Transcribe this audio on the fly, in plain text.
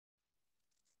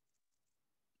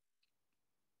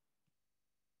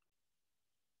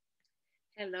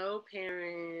Hello,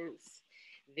 parents.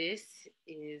 This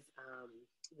is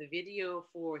the video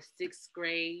for sixth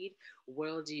grade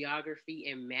world geography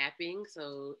and mapping.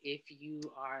 So, if you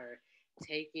are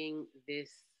taking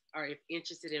this or if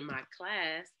interested in my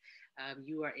class,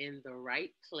 you are in the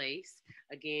right place.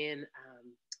 Again,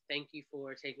 thank you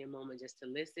for taking a moment just to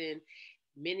listen.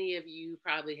 Many of you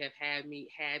probably have had me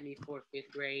for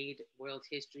fifth grade world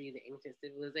history, the ancient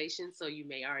civilization. So you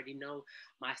may already know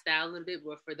my style a little bit.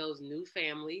 But for those new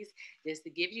families, just to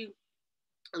give you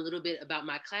a little bit about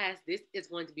my class, this is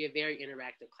going to be a very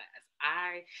interactive class.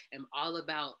 I am all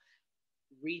about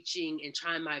reaching and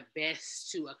trying my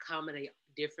best to accommodate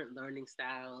different learning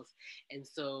styles. And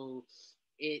so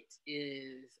it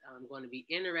is going to be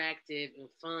interactive and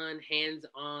fun, hands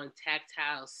on,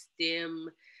 tactile, STEM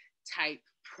type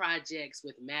projects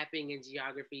with mapping and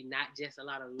geography, not just a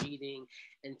lot of reading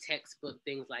and textbook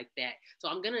things like that. So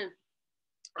I'm going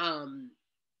to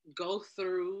go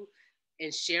through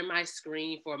and share my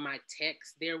screen for my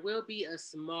text. There will be a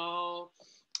small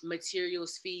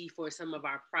materials fee for some of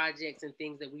our projects and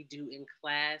things that we do in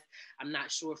class. I'm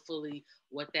not sure fully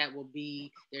what that will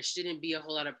be. There shouldn't be a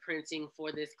whole lot of printing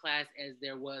for this class as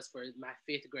there was for my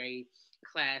fifth grade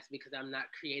class because I'm not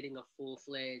creating a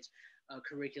full-fledged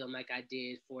curriculum like I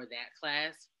did for that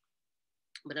class.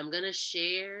 But I'm going to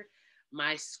share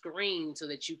my screen so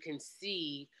that you can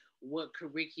see what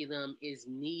curriculum is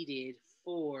needed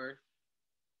for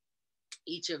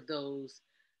each of those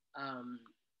um,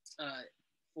 uh,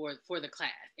 for the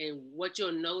class. And what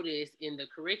you'll notice in the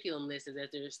curriculum list is that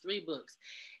there's three books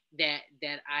that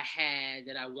I had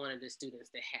that I wanted the students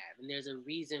to have, and there's a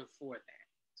reason for that.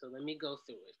 So let me go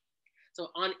through it. So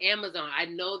on Amazon, I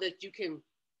know that you can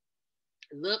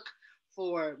look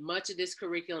for much of this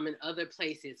curriculum in other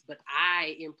places, but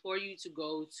I implore you to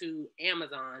go to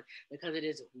Amazon because it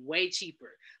is way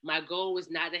cheaper. My goal was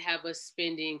not to have us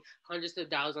spending hundreds of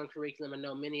dollars on curriculum. I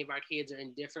know many of our kids are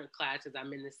in different classes.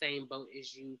 I'm in the same boat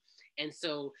as you. And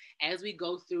so as we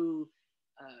go through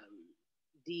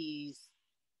these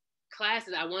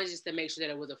classes, I wanted just to make sure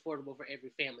that it was affordable for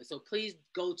every family. So please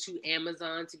go to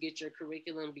Amazon to get your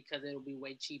curriculum because it'll be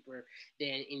way cheaper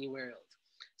than anywhere else.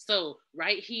 So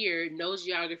right here, No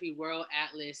Geography World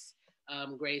Atlas,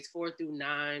 grades 4 through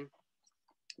 9.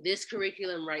 This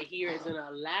curriculum right here is going to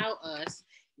allow us,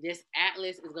 this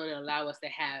atlas is going to allow us to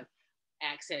have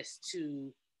access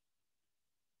to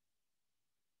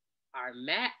our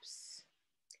maps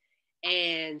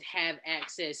and have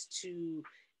access to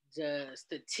the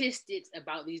statistics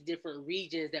about these different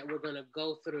regions that we're going to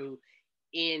go through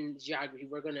in geography.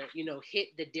 We're going to, hit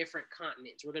the different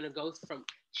continents. We're going to go from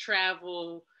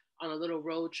travel on a little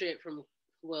road trip from,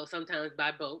 well, sometimes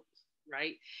by boat,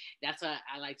 right? That's why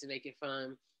I like to make it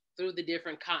fun through the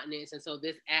different continents. And so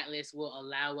this atlas will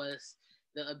allow us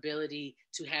the ability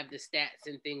to have the stats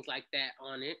and things like that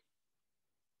on it.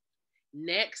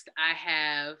 Next, I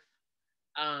have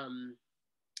a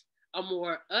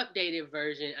more updated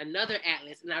version, another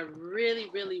atlas, and I really,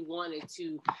 really wanted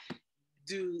to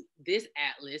do this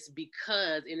atlas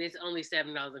because, and it's only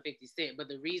 $7.50, but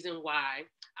the reason why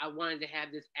I wanted to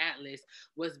have this atlas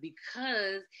was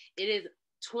because it is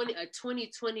a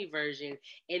 2020 version,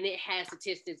 and it has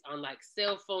statistics on like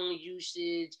cell phone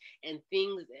usage and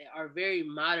things that are very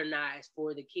modernized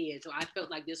for the kids. So I felt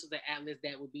like this was an atlas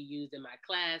that would be used in my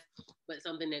class, but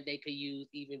something that they could use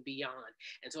even beyond.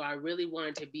 And so I really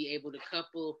wanted to be able to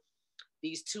couple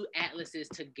these two atlases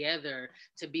together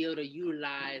to be able to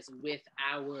utilize with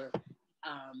our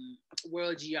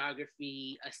world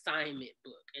geography assignment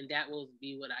book. And that will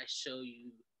be what I show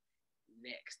you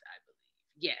next, I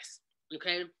believe. Yes.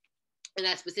 Okay. And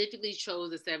I specifically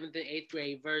chose the seventh and eighth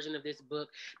grade version of this book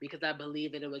because I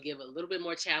believe that it would give a little bit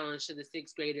more challenge to the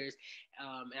sixth graders.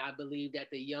 And I believe that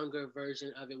the younger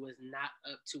version of it was not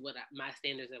up to my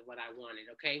standards of what I wanted.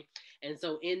 Okay. And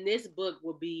so in this book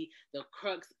will be the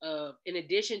crux of, in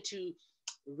addition to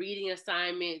reading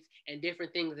assignments and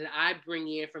different things that I bring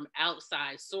in from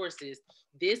outside sources,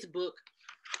 this book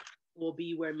will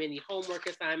be where many homework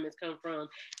assignments come from,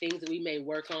 things that we may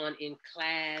work on in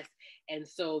class. And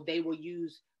so they will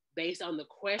use, based on the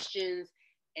questions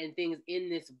and things in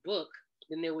this book,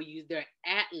 then they will use their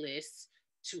atlas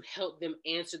to help them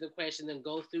answer the questions and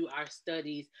go through our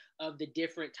studies of the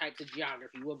different types of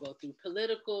geography. We'll go through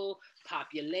political,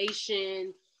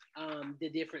 population, the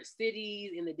different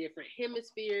cities in the different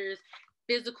hemispheres,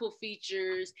 physical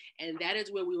features, and that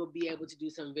is where we will be able to do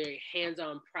some very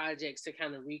hands-on projects to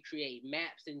kind of recreate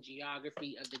maps and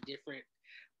geography of the different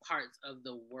parts of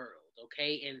the world.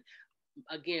 Okay. And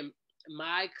again,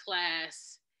 my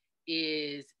class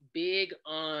is big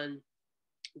on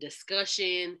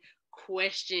discussion,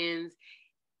 questions,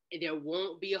 there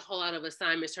won't be a whole lot of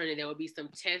assignments turned in. There will be some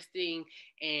testing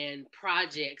and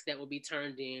projects that will be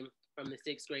turned in from the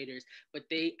sixth graders, but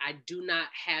I do not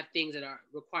have things that are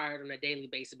required on a daily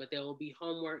basis, but there will be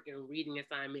homework and reading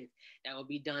assignments that will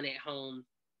be done at home.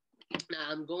 Now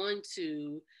I'm going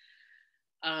to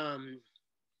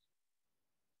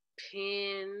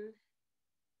pin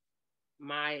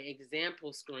my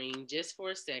example screen just for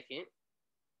a second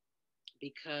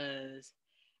because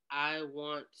I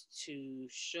want to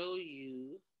show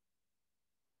you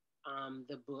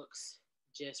the books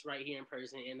just right here in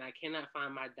person, and I cannot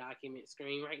find my document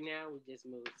screen right now. We just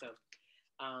moved, so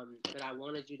but I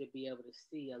wanted you to be able to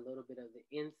see a little bit of the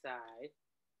inside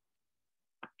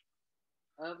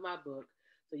of my book.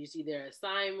 So you see their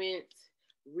assignments,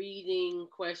 reading,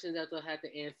 questions that they'll have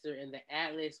to answer, and the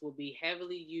atlas will be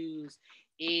heavily used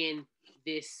in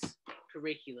this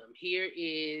curriculum. Here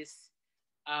is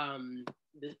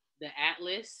the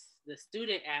atlas, the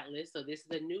student atlas. So this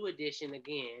is a new edition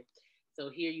again. So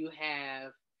here you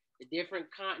have the different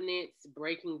continents,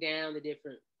 breaking down the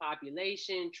different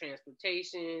population,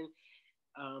 transportation,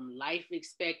 life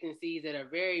expectancies that are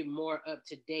very more up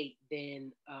to date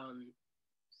than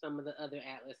some of the other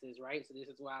atlases, right? So this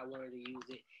is why I wanted to use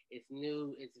it. It's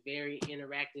new, it's very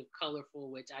interactive, colorful,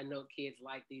 which I know kids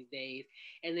like these days.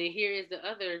 And then here is the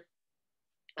other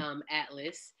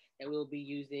atlas that we'll be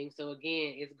using. So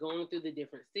again, it's going through the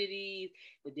different cities,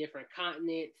 the different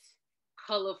continents,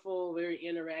 colorful, very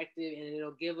interactive, and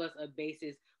it'll give us a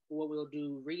basis for what we'll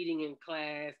do reading in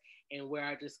class and where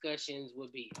our discussions will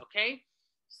be, okay?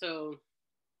 So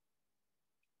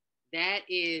that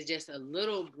is just a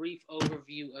little brief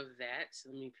overview of that. So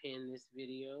let me pin this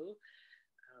video.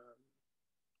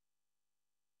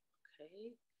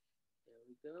 Okay, there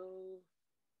we go.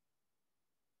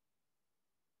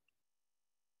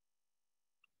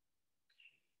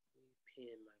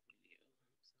 Pin my video.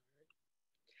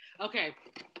 I'm sorry. Okay.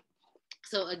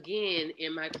 So again,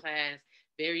 in my class,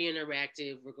 very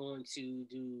interactive. We're going to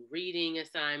do reading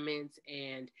assignments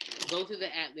and go through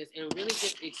the atlas and really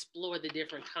just explore the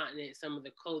different continents, some of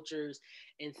the cultures,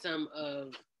 and some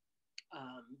of,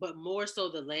 but more so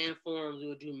the landforms.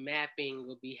 We'll do mapping.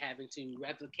 We'll be having to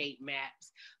replicate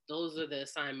maps. Those are the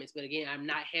assignments. But again, I'm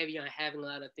not heavy on having a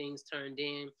lot of things turned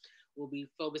in. We'll be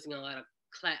focusing on a lot of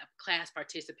class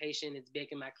participation. It's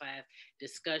big in my class,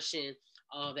 discussion,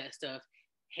 all that stuff,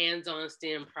 hands-on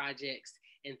STEM projects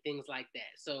and things like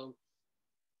that. So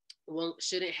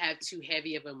shouldn't have too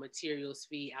heavy of a materials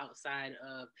fee outside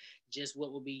of just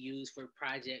what will be used for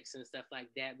projects and stuff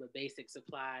like that, but basic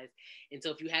supplies. And so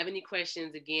if you have any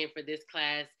questions, again, for this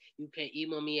class, you can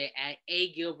email me at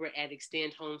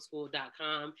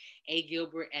agilbert@extendhomeschool.com,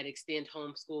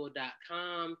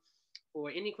 agilbert@extendhomeschool.com, for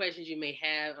any questions you may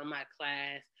have on my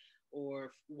class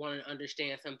or want to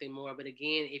understand something more. But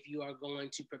again, if you are going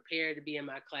to prepare to be in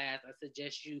my class, I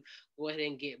suggest you go ahead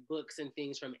and get books and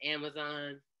things from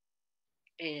Amazon.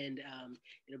 And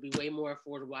it'll be way more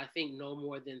affordable. I think no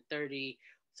more than $30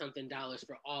 something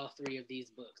for all three of these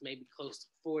books, maybe close to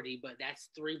 40, but that's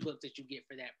 3 books that you get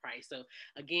for that price. So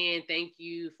again, thank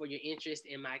you for your interest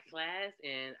in my class,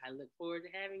 and I look forward to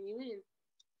having you in.